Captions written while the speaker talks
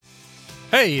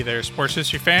Hey there, Sports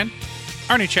History fan.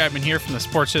 Arnie Chapman here from the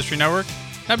Sports History Network.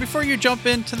 Now, before you jump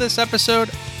into this episode,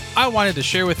 I wanted to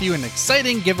share with you an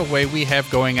exciting giveaway we have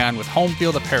going on with Home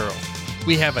Field Apparel.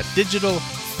 We have a digital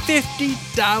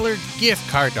 $50 gift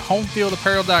card to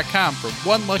homefieldapparel.com for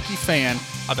one lucky fan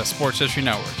of the Sports History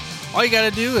Network. All you got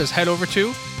to do is head over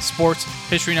to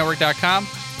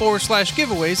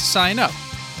sportshistorynetwork.com/giveaways to sign up.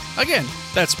 Again,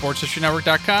 that's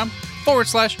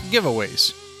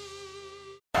sportshistorynetwork.com/giveaways.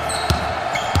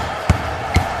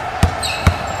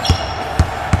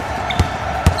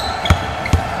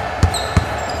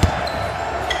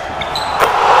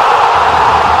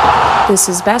 This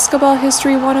is Basketball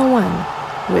History 101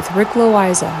 with Rick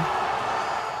Loiza.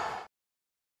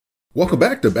 Welcome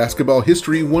back to Basketball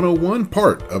History 101,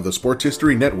 part of the Sports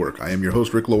History Network. I am your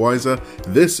host, Rick Loiza.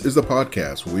 This is the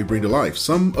podcast where we bring to life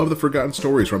some of the forgotten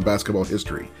stories from basketball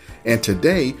history. And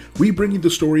today, we bring you the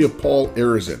story of Paul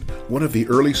Arizin, one of the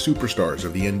early superstars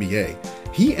of the NBA.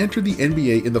 He entered the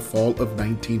NBA in the fall of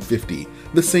 1950,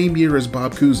 the same year as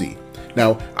Bob Cousy.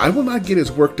 Now, I will not get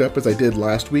as worked up as I did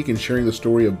last week in sharing the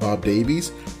story of Bob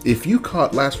Davies. If you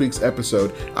caught last week's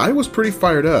episode, I was pretty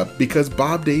fired up because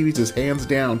Bob Davies is hands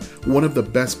down one of the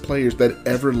best players that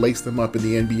ever laced them up in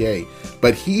the NBA.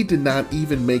 But he did not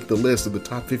even make the list of the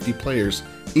top 50 players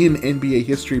in NBA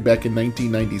history back in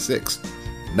 1996.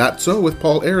 Not so with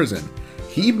Paul Arizin.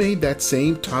 He made that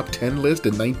same top 10 list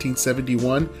in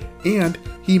 1971, and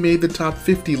he made the top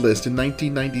 50 list in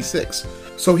 1996.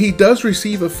 So he does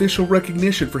receive official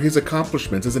recognition for his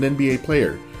accomplishments as an NBA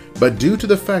player, but due to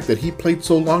the fact that he played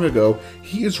so long ago,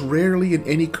 he is rarely in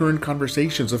any current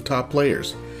conversations of top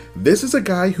players. This is a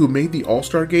guy who made the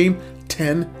All-Star game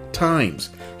 10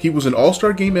 times. He was an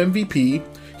All-Star game MVP,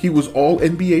 he was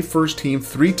All-NBA First Team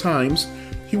 3 times,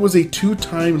 he was a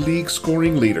 2-time league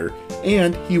scoring leader,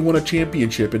 and he won a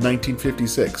championship in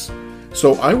 1956.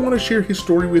 So I want to share his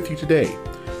story with you today.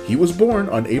 He was born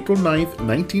on April 9th,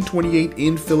 1928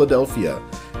 in Philadelphia.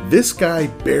 This guy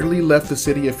barely left the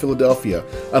city of Philadelphia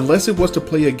unless it was to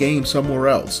play a game somewhere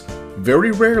else. Very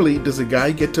rarely does a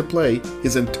guy get to play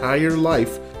his entire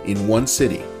life in one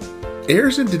city.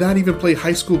 Arizin did not even play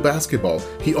high school basketball.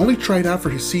 He only tried out for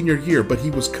his senior year, but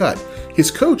he was cut. His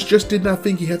coach just did not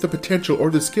think he had the potential or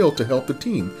the skill to help the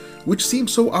team, which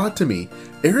seems so odd to me.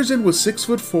 Arizin was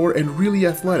 6'4" and really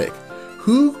athletic.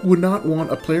 Who would not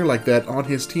want a player like that on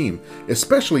his team,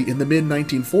 especially in the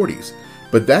mid-1940s?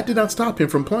 But that did not stop him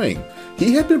from playing.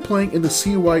 He had been playing in the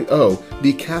CYO,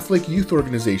 the Catholic Youth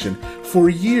Organization,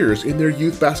 for years in their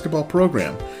youth basketball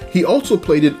program. He also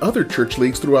played in other church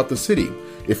leagues throughout the city.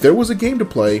 If there was a game to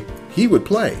play, he would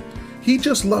play. He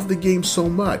just loved the game so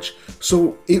much,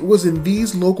 so it was in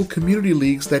these local community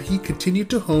leagues that he continued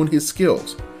to hone his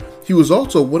skills. He was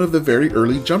also one of the very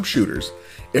early jump shooters.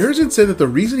 Arizin said that the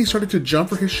reason he started to jump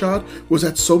for his shot was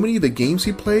that so many of the games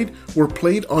he played were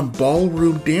played on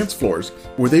ballroom dance floors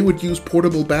where they would use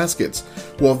portable baskets.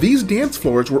 While these dance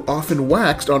floors were often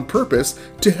waxed on purpose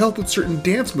to help with certain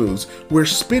dance moves where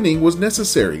spinning was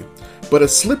necessary. But a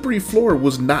slippery floor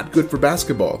was not good for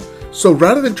basketball. So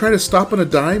rather than try to stop on a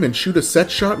dime and shoot a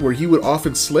set shot where he would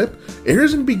often slip,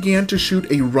 Arizin began to shoot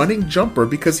a running jumper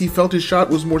because he felt his shot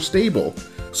was more stable.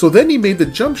 So then he made the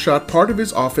jump shot part of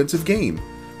his offensive game.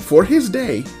 For his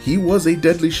day, he was a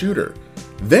deadly shooter.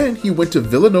 Then he went to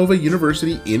Villanova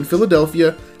University in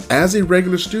Philadelphia as a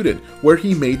regular student, where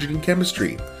he majored in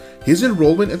chemistry. His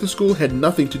enrollment at the school had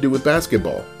nothing to do with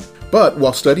basketball. But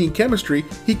while studying chemistry,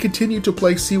 he continued to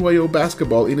play CYO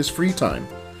basketball in his free time.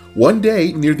 One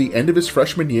day, near the end of his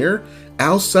freshman year,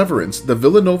 Al Severance, the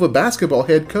Villanova basketball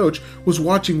head coach, was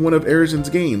watching one of Arizin's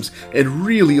games and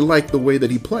really liked the way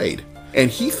that he played. And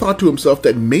he thought to himself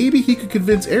that maybe he could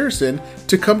convince Arizin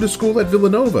to come to school at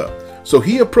Villanova. So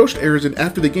he approached Arizin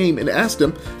after the game and asked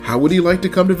him how would he like to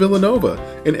come to Villanova.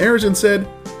 And Arizin said,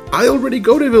 "I already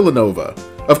go to Villanova."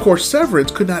 Of course,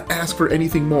 Severance could not ask for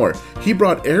anything more. He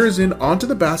brought Arizin onto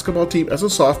the basketball team as a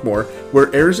sophomore, where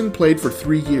Arizin played for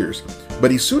 3 years.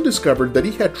 But he soon discovered that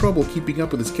he had trouble keeping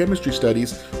up with his chemistry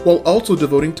studies while also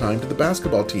devoting time to the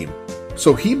basketball team.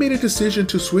 So he made a decision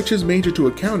to switch his major to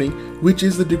accounting, which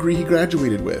is the degree he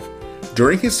graduated with.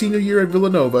 During his senior year at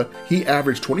Villanova, he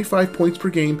averaged 25 points per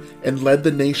game and led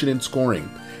the nation in scoring.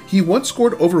 He once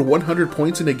scored over 100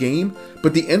 points in a game,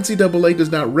 but the NCAA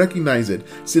does not recognize it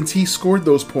since he scored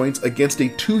those points against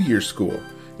a 2-year school.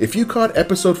 If you caught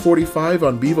episode 45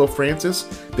 on Bevo Francis,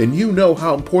 then you know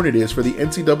how important it is for the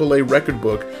NCAA record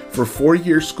book for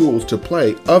 4-year schools to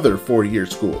play other 4-year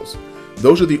schools.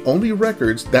 Those are the only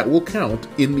records that will count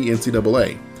in the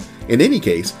NCAA. In any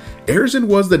case, Arizin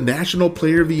was the National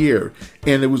Player of the Year,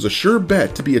 and it was a sure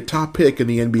bet to be a top pick in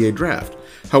the NBA draft.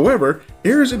 However,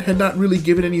 Arizin had not really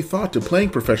given any thought to playing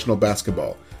professional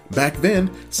basketball. Back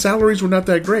then, salaries were not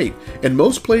that great, and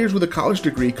most players with a college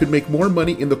degree could make more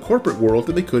money in the corporate world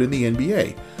than they could in the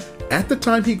NBA. At the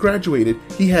time he graduated,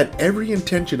 he had every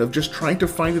intention of just trying to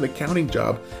find an accounting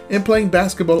job and playing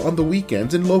basketball on the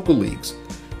weekends in local leagues.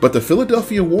 But the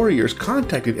Philadelphia Warriors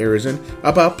contacted Arizin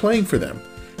about playing for them.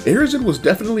 Arizin was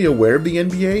definitely aware of the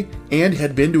NBA and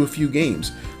had been to a few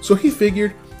games, so he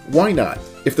figured, why not?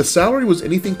 If the salary was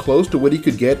anything close to what he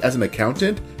could get as an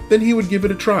accountant, then he would give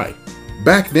it a try.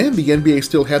 Back then, the NBA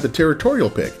still had the territorial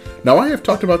pick. Now, I have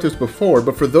talked about this before,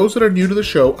 but for those that are new to the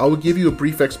show, I will give you a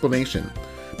brief explanation.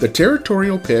 The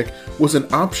territorial pick was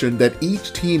an option that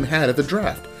each team had at the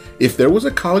draft. If there was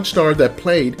a college star that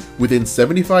played within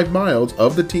 75 miles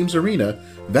of the team's arena,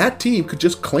 that team could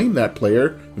just claim that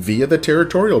player via the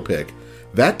territorial pick.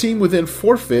 That team would then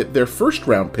forfeit their first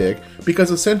round pick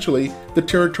because essentially the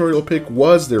territorial pick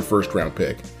was their first round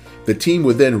pick. The team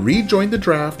would then rejoin the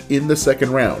draft in the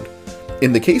second round.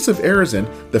 In the case of Arizin,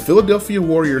 the Philadelphia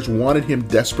Warriors wanted him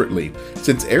desperately.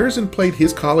 Since Arizin played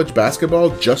his college basketball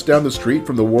just down the street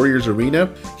from the Warriors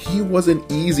arena, he was an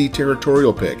easy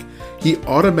territorial pick. He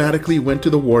automatically went to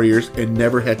the Warriors and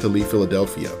never had to leave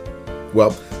Philadelphia.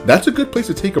 Well, that's a good place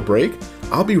to take a break.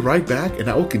 I'll be right back and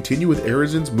I will continue with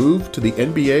Arizin's move to the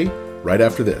NBA right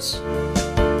after this.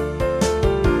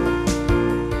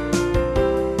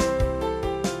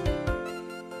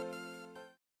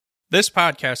 This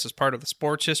podcast is part of the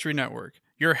Sports History Network,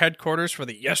 your headquarters for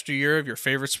the yesteryear of your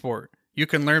favorite sport. You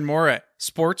can learn more at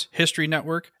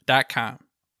sportshistorynetwork.com.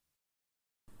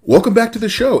 Welcome back to the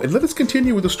show, and let us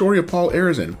continue with the story of Paul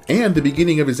Arizin and the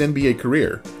beginning of his NBA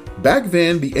career. Back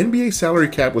then, the NBA salary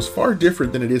cap was far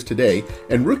different than it is today,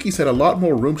 and rookies had a lot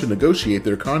more room to negotiate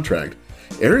their contract.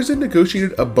 Arizin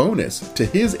negotiated a bonus to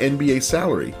his NBA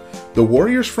salary. The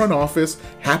Warriors front office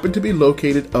happened to be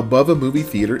located above a movie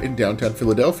theater in downtown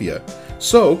Philadelphia.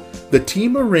 So, the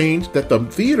team arranged that the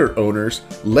theater owners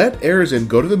let Arizin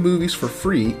go to the movies for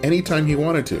free anytime he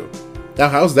wanted to. Now,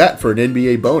 how's that for an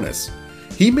NBA bonus?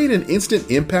 He made an instant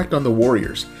impact on the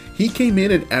Warriors. He came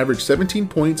in and averaged 17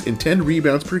 points and 10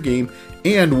 rebounds per game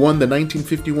and won the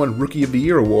 1951 Rookie of the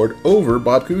Year award over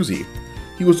Bob Cousy.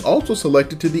 He was also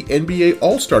selected to the NBA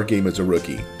All-Star Game as a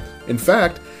rookie. In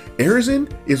fact,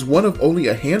 Arizin is one of only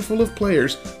a handful of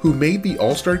players who made the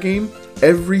All-Star Game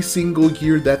every single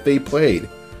year that they played.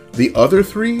 The other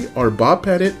three are Bob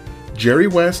Pettit, Jerry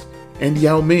West, and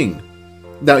Yao Ming.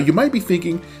 Now, you might be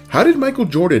thinking, how did Michael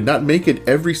Jordan not make it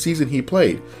every season he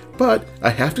played? But I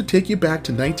have to take you back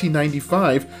to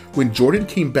 1995 when Jordan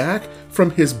came back from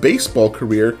his baseball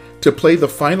career to play the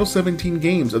final 17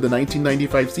 games of the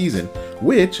 1995 season,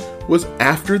 which was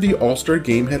after the All-Star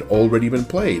Game had already been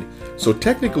played. So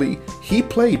technically, he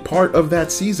played part of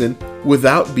that season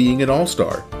without being an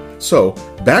All-Star. So,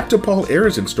 back to Paul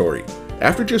Arizin's story.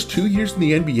 After just 2 years in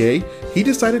the NBA, he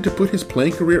decided to put his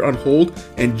playing career on hold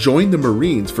and join the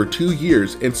Marines for 2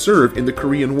 years and serve in the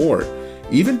Korean War.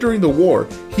 Even during the war,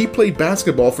 he played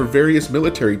basketball for various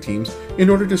military teams in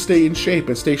order to stay in shape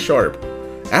and stay sharp.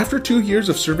 After 2 years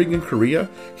of serving in Korea,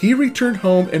 he returned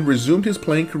home and resumed his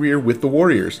playing career with the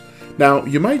Warriors. Now,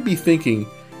 you might be thinking,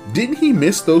 didn't he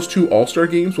miss those 2 All-Star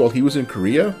games while he was in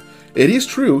Korea? It is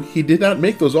true, he did not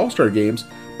make those All-Star games,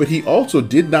 but he also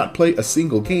did not play a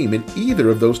single game in either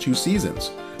of those 2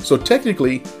 seasons. So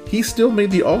technically, he still made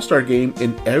the All-Star game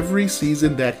in every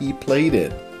season that he played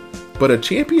in. But a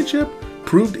championship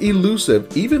proved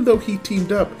elusive even though he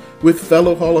teamed up with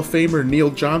fellow Hall of Famer Neil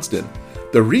Johnston.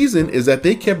 The reason is that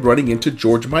they kept running into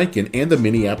George Mikan and the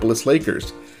Minneapolis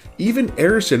Lakers. Even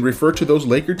Arizin referred to those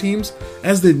Laker teams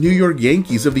as the New York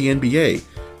Yankees of the NBA.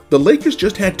 The Lakers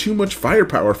just had too much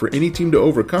firepower for any team to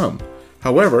overcome.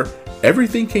 However,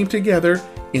 everything came together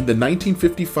in the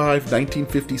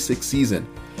 1955-1956 season.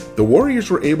 The Warriors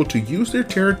were able to use their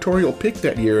territorial pick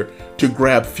that year to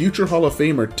grab future Hall of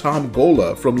Famer Tom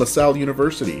Gola from LaSalle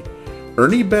University.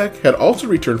 Ernie Beck had also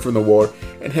returned from the war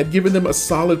and had given them a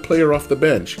solid player off the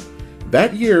bench.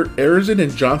 That year, Arizin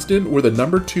and Johnston were the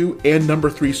number 2 and number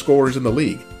 3 scorers in the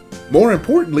league. More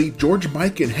importantly, George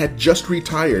Mikan had just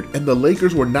retired and the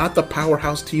Lakers were not the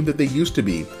powerhouse team that they used to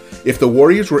be. If the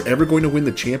Warriors were ever going to win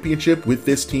the championship with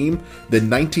this team, then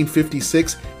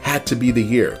 1956 had to be the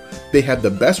year. They had the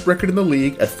best record in the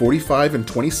league at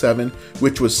 45-27,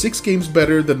 which was 6 games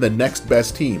better than the next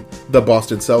best team, the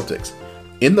Boston Celtics.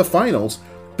 In the finals,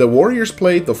 the Warriors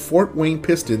played the Fort Wayne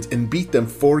Pistons and beat them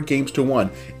 4-1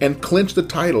 and clinched the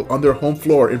title on their home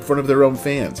floor in front of their own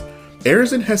fans.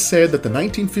 Arizin has said that the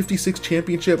 1956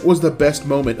 championship was the best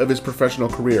moment of his professional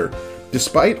career.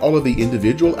 Despite all of the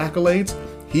individual accolades,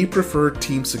 he preferred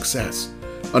team success.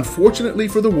 Unfortunately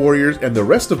for the Warriors and the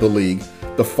rest of the league,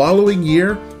 the following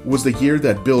year was the year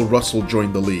that Bill Russell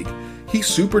joined the league. He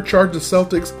supercharged the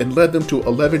Celtics and led them to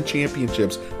 11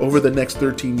 championships over the next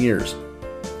 13 years.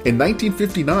 In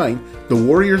 1959, the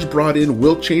Warriors brought in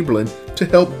Wilt Chamberlain to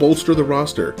help bolster the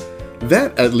roster.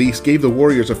 That at least gave the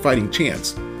Warriors a fighting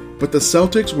chance. But the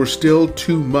Celtics were still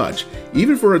too much,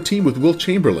 even for a team with Wilt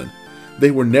Chamberlain.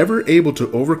 They were never able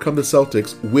to overcome the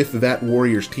Celtics with that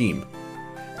Warriors team.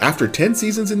 After 10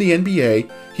 seasons in the NBA,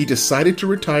 he decided to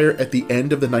retire at the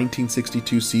end of the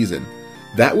 1962 season.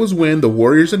 That was when the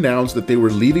Warriors announced that they were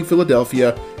leaving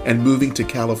Philadelphia and moving to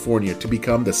California to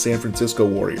become the San Francisco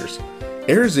Warriors.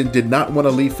 Arizin did not want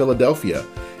to leave Philadelphia.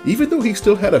 Even though he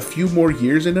still had a few more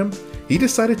years in him, he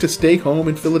decided to stay home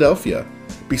in Philadelphia.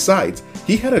 Besides,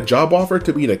 he had a job offer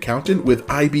to be an accountant with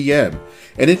IBM,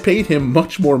 and it paid him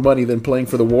much more money than playing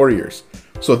for the Warriors.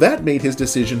 So that made his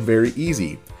decision very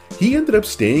easy. He ended up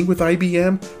staying with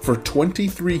IBM for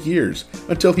 23 years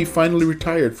until he finally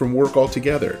retired from work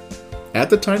altogether. At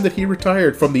the time that he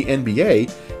retired from the NBA,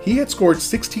 he had scored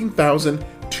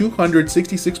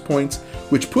 16,266 points,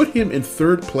 which put him in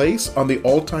third place on the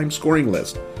all-time scoring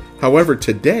list. However,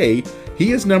 today,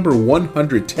 he is number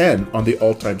 110 on the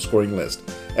all-time scoring list,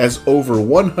 as over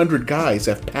 100 guys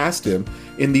have passed him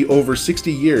in the over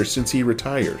 60 years since he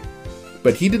retired.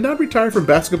 But he did not retire from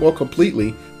basketball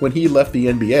completely when he left the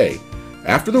NBA.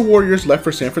 After the Warriors left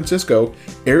for San Francisco,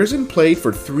 Arizin played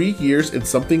for 3 years in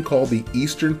something called the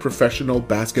Eastern Professional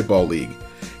Basketball League.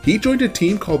 He joined a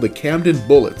team called the Camden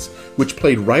Bullets, which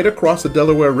played right across the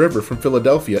Delaware River from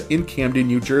Philadelphia in Camden,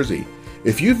 New Jersey.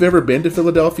 If you've ever been to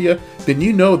Philadelphia, then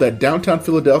you know that downtown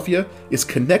Philadelphia is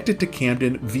connected to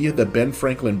Camden via the Ben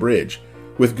Franklin Bridge.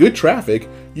 With good traffic,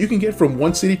 you can get from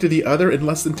one city to the other in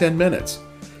less than 10 minutes.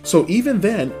 So even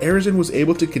then, Arizin was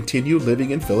able to continue living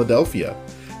in Philadelphia.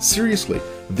 Seriously,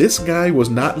 this guy was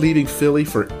not leaving Philly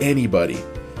for anybody.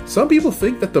 Some people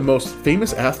think that the most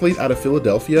famous athlete out of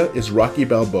Philadelphia is Rocky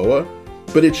Balboa,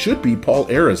 but it should be Paul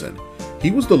Arizin.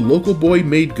 He was the local boy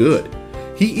made good.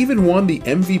 He even won the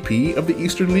MVP of the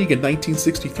Eastern League in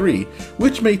 1963,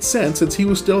 which made sense since he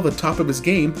was still at the top of his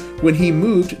game when he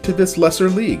moved to this lesser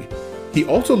league. He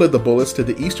also led the Bullets to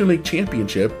the Eastern League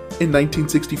Championship in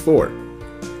 1964.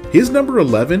 His number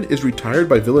 11 is retired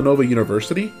by Villanova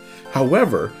University.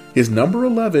 However, his number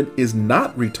 11 is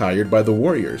not retired by the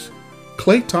Warriors.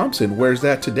 Klay Thompson wears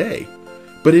that today.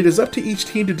 But it is up to each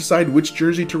team to decide which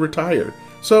jersey to retire,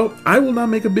 so I will not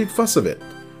make a big fuss of it.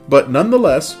 But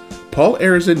nonetheless, Paul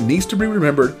Arizin needs to be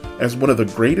remembered as one of the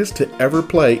greatest to ever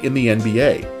play in the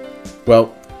NBA.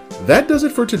 Well, that does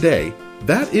it for today.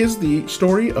 That is the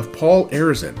story of Paul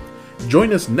Arizin.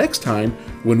 Join us next time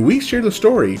when we share the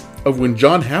story of when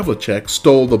John Havlicek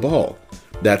stole the ball.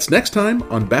 That's next time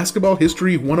on Basketball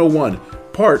History 101,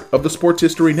 part of the Sports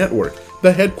History Network,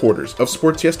 the headquarters of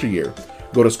Sports Yesteryear.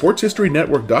 Go to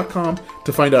sportshistorynetwork.com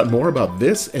to find out more about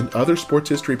this and other sports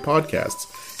history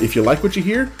podcasts. If you like what you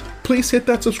hear, please hit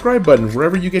that subscribe button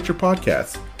wherever you get your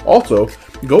podcasts. Also,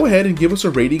 go ahead and give us a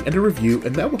rating and a review,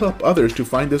 and that will help others to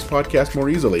find this podcast more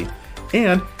easily.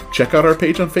 And check out our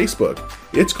page on Facebook.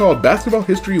 It's called Basketball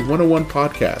History 101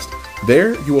 Podcast.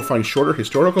 There, you will find shorter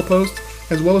historical posts,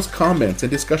 as well as comments and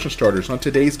discussion starters on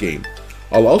today's game.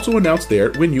 I'll also announce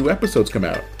there when new episodes come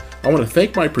out. I want to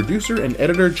thank my producer and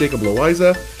editor, Jacob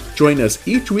Loaiza. Join us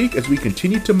each week as we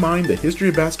continue to mine the history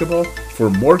of basketball for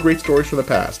more great stories from the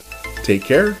past. Take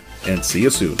care, and see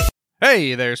you soon.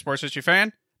 Hey there, sports history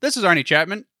fan. This is Arnie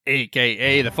Chapman,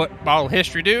 aka the Football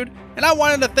History Dude, and I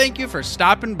wanted to thank you for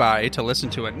stopping by to listen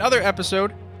to another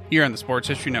episode here on the Sports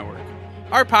History Network.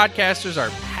 Our podcasters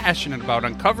are passionate about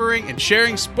uncovering and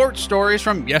sharing sports stories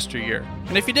from yesteryear.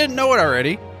 And if you didn't know it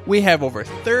already, we have over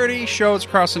 30 shows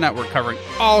across the network covering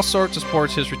all sorts of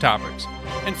sports history topics.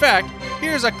 In fact,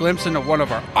 here's a glimpse into one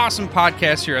of our awesome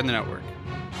podcasts here on the network.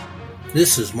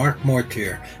 This is Mark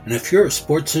Mortier, and if you're a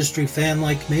sports history fan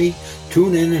like me,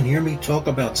 tune in and hear me talk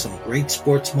about some great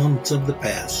sports moments of the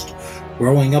past.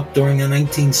 Growing up during the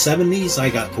 1970s, I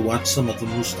got to watch some of the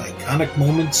most iconic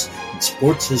moments in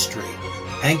sports history.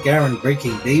 Hank Aaron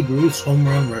breaking Babe Ruth's home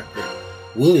run record.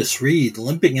 Willis Reed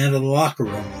limping out of the locker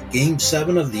room in Game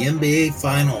 7 of the NBA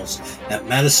Finals at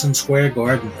Madison Square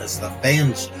Garden as the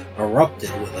fans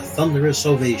erupted with a thunderous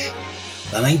ovation.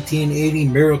 The 1980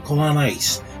 Miracle on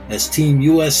Ice as Team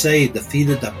USA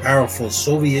defeated the powerful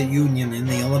Soviet Union in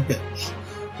the Olympics.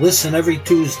 Listen every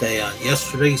Tuesday on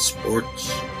Yesterday's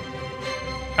Sports.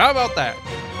 How about that?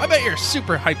 I bet you're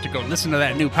super hyped to go listen to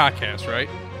that new podcast, right?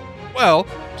 Well,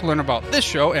 to learn about this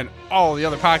show and all the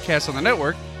other podcasts on the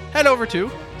network, head over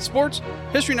to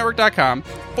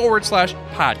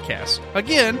sportshistorynetwork.com/podcasts.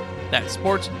 Again, That's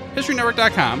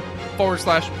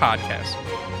sportshistorynetwork.com/podcast.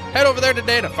 Head over there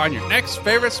today to find your next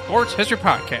favorite sports history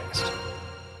podcast.